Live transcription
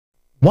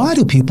Why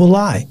do people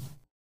lie?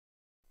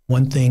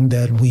 One thing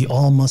that we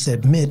all must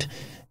admit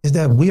is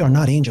that we are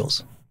not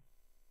angels.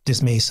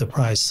 This may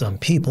surprise some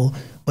people,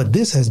 but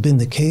this has been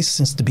the case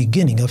since the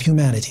beginning of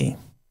humanity.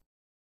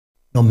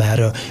 No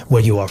matter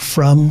where you are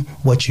from,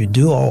 what you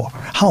do, or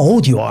how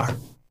old you are,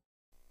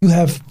 you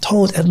have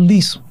told at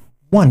least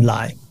one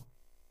lie.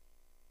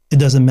 It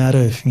doesn't matter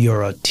if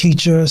you're a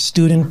teacher,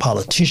 student,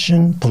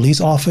 politician,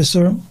 police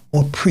officer,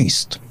 or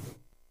priest.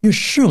 You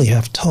surely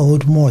have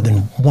told more than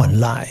one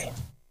lie.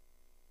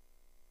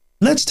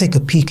 Let's take a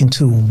peek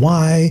into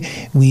why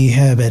we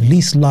have at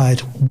least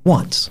lied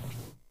once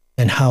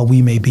and how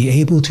we may be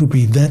able to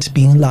prevent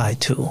being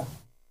lied to.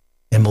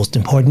 And most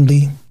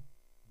importantly,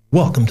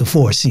 welcome to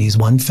 4C's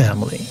One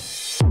Family.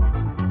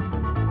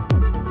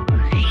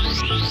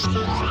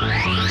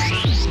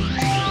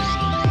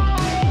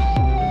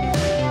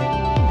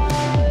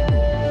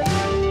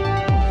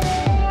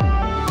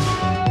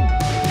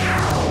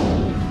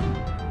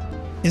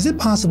 Is it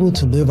possible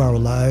to live our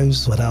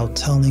lives without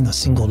telling a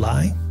single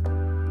lie?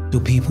 Do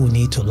people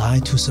need to lie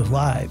to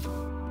survive?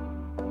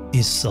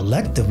 Is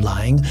selective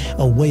lying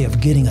a way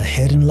of getting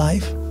ahead in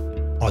life?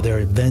 Are there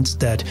events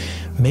that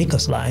make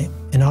us lie?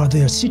 And are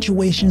there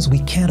situations we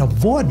can't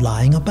avoid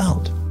lying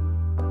about?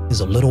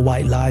 Is a little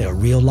white lie a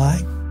real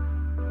lie?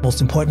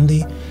 Most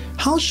importantly,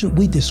 how should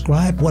we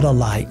describe what a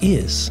lie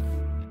is?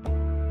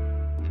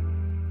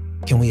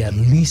 Can we at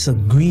least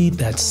agree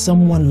that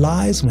someone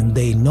lies when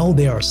they know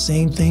they are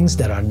saying things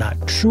that are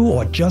not true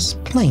or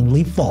just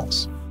plainly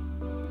false?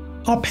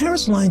 Are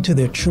parents lying to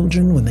their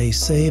children when they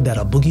say that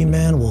a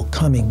boogeyman will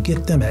come and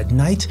get them at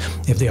night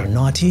if they are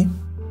naughty?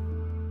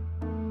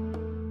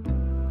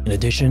 In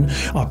addition,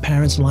 are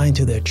parents lying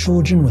to their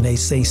children when they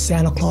say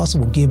Santa Claus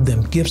will give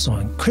them gifts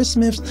on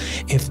Christmas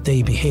if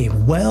they behave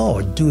well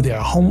or do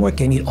their homework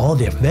and eat all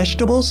their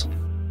vegetables?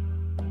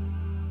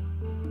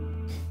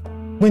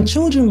 When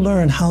children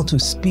learn how to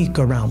speak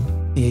around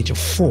the age of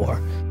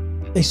 4,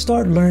 they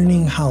start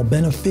learning how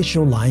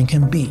beneficial lying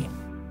can be.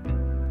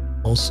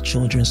 Most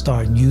children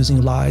start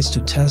using lies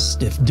to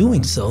test if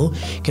doing so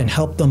can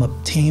help them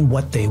obtain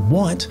what they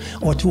want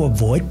or to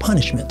avoid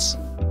punishments.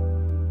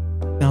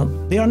 Now,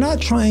 they are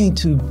not trying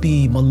to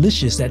be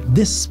malicious at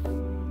this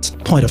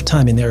point of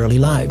time in their early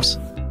lives.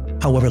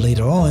 However,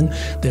 later on,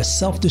 their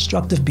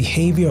self-destructive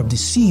behavior of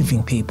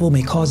deceiving people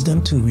may cause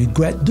them to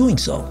regret doing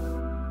so.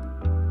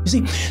 You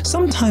see,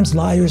 sometimes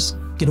liars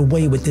get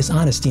away with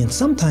dishonesty and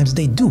sometimes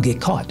they do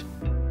get caught.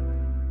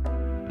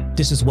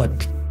 This is what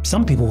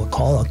some people would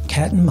call a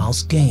cat and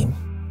mouse game.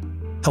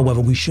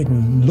 However, we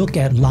shouldn't look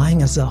at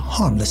lying as a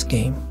harmless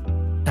game.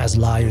 As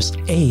liars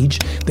age,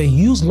 they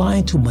use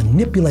lying to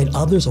manipulate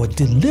others or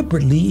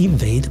deliberately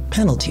evade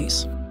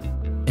penalties.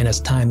 And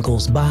as time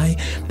goes by,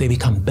 they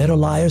become better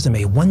liars and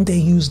may one day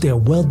use their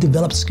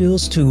well-developed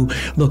skills to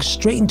look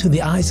straight into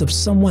the eyes of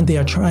someone they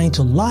are trying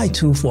to lie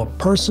to for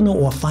personal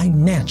or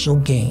financial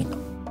gain.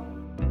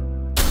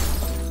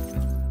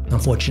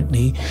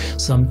 Unfortunately,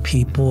 some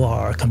people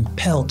are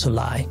compelled to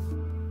lie.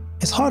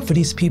 It's hard for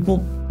these people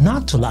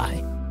not to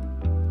lie.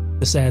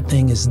 The sad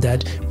thing is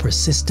that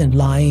persistent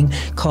lying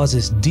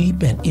causes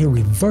deep and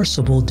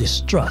irreversible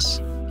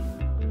distrust.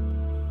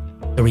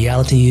 The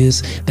reality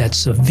is that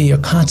severe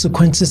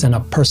consequences and a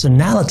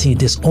personality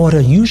disorder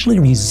usually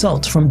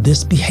result from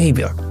this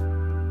behavior.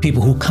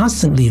 People who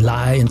constantly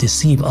lie and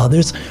deceive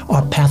others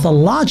are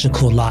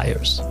pathological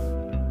liars.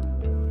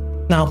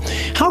 Now,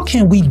 how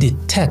can we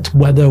detect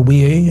whether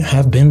we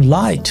have been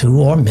lied to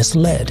or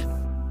misled?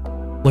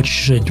 What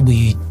should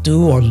we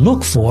do or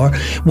look for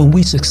when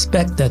we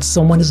suspect that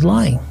someone is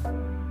lying?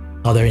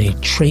 Are there any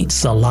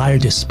traits a liar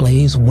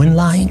displays when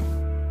lying?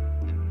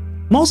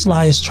 Most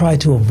liars try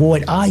to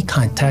avoid eye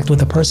contact with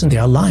the person they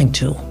are lying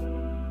to.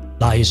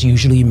 Liars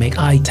usually make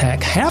eye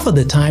contact half of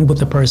the time with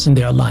the person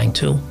they are lying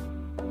to.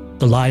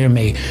 The liar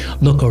may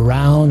look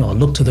around or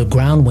look to the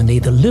ground when they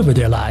deliver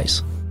their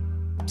lies.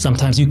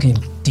 Sometimes you can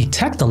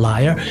detect a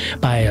liar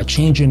by a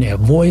change in their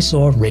voice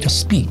or rate of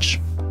speech.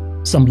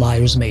 Some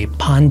liars may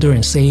ponder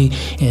and say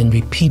and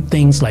repeat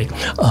things like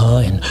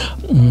and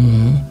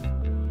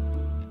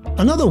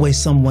Another way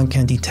someone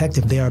can detect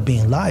if they are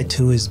being lied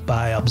to is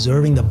by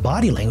observing the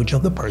body language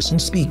of the person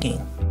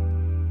speaking.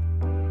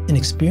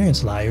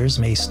 Inexperienced liars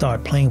may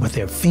start playing with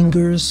their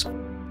fingers,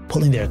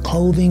 pulling their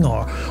clothing,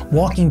 or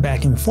walking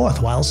back and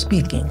forth while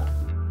speaking.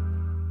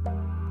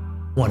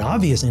 One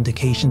obvious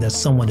indication that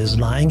someone is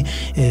lying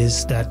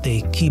is that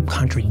they keep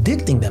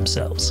contradicting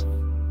themselves.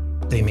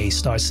 They may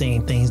start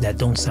saying things that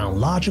don't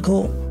sound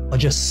logical or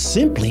just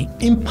simply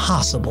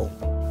impossible.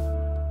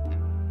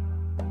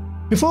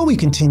 Before we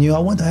continue, I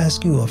want to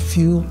ask you a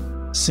few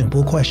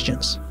simple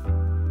questions.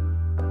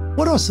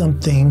 What are some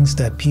things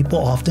that people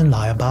often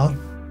lie about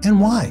and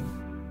why?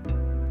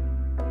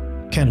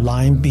 Can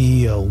lying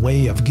be a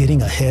way of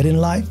getting ahead in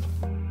life?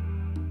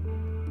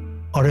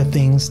 Are there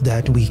things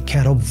that we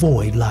can't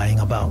avoid lying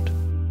about?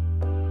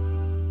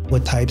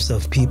 What types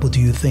of people do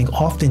you think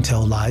often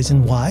tell lies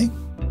and why?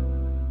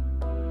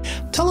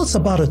 Tell us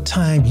about a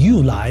time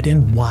you lied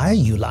and why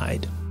you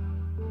lied.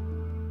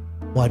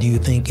 Why do you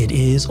think it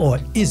is or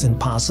isn't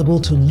possible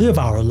to live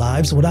our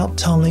lives without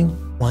telling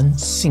one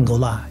single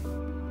lie?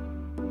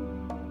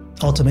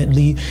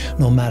 Ultimately,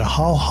 no matter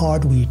how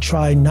hard we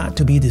try not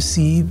to be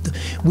deceived,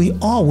 we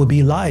all will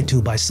be lied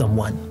to by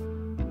someone.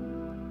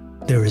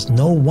 There is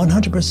no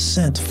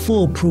 100%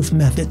 foolproof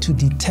method to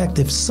detect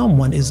if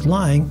someone is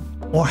lying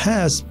or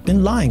has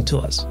been lying to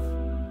us.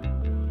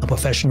 A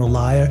professional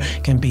liar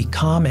can be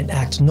calm and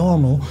act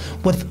normal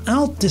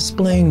without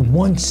displaying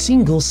one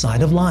single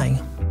side of lying.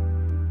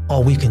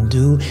 All we can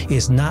do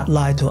is not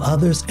lie to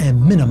others and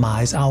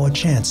minimize our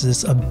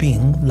chances of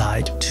being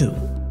lied to.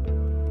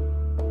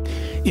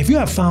 If you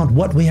have found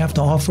what we have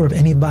to offer of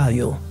any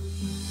value,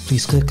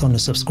 please click on the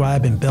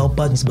subscribe and bell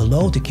buttons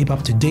below to keep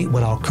up to date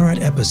with our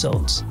current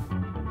episodes.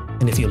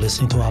 And if you're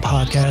listening to our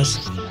podcast,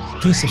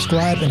 please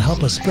subscribe and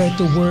help us spread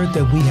the word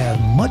that we have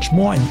much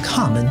more in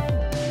common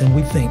than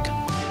we think.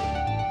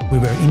 We're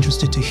very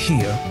interested to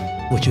hear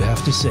what you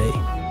have to say.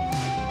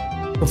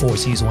 For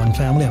 4C's One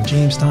Family, I'm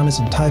James Thomas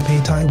in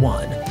Taipei,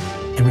 Taiwan.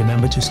 And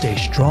remember to stay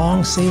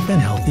strong, safe,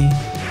 and healthy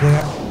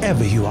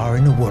wherever you are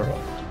in the world.